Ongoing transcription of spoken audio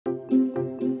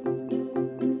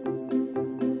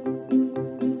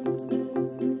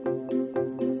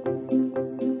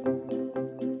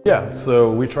Yeah,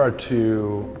 so we try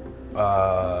to,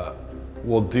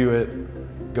 we'll do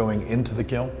it going into the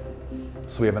kiln.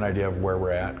 So we have an idea of where we're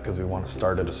at because we want to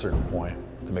start at a certain point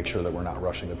to make sure that we're not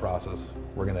rushing the process.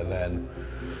 We're going to then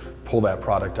pull that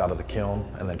product out of the kiln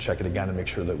and then check it again to make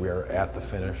sure that we are at the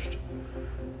finished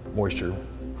moisture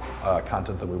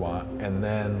content that we want. And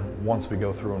then once we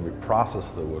go through and we process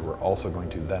the wood, we're also going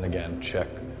to then again check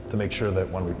to make sure that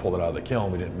when we pulled it out of the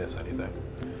kiln, we didn't miss anything.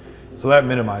 So that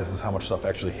minimizes how much stuff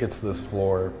actually hits this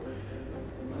floor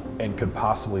and could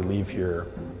possibly leave here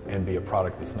and be a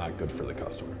product that's not good for the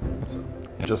customer. So,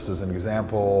 just as an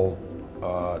example,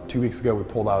 2 weeks ago we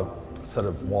pulled out a set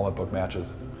of walnut book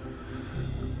matches.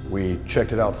 We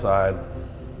checked it outside,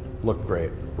 looked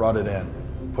great, brought it in,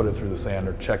 put it through the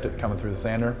sander, checked it coming through the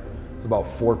sander. It's about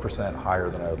 4% higher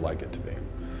than I would like it to be.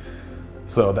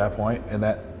 So at that point, and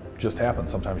that just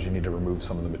happens, sometimes you need to remove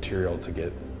some of the material to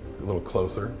get a little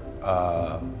closer.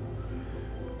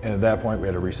 And at that point we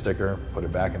had to re-sticker, put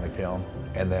it back in the kiln,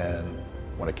 and then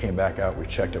when it came back out, we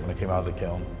checked it when it came out of the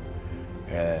kiln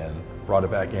and brought it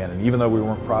back in. And even though we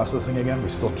weren't processing again, we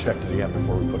still checked it again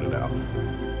before we put it out.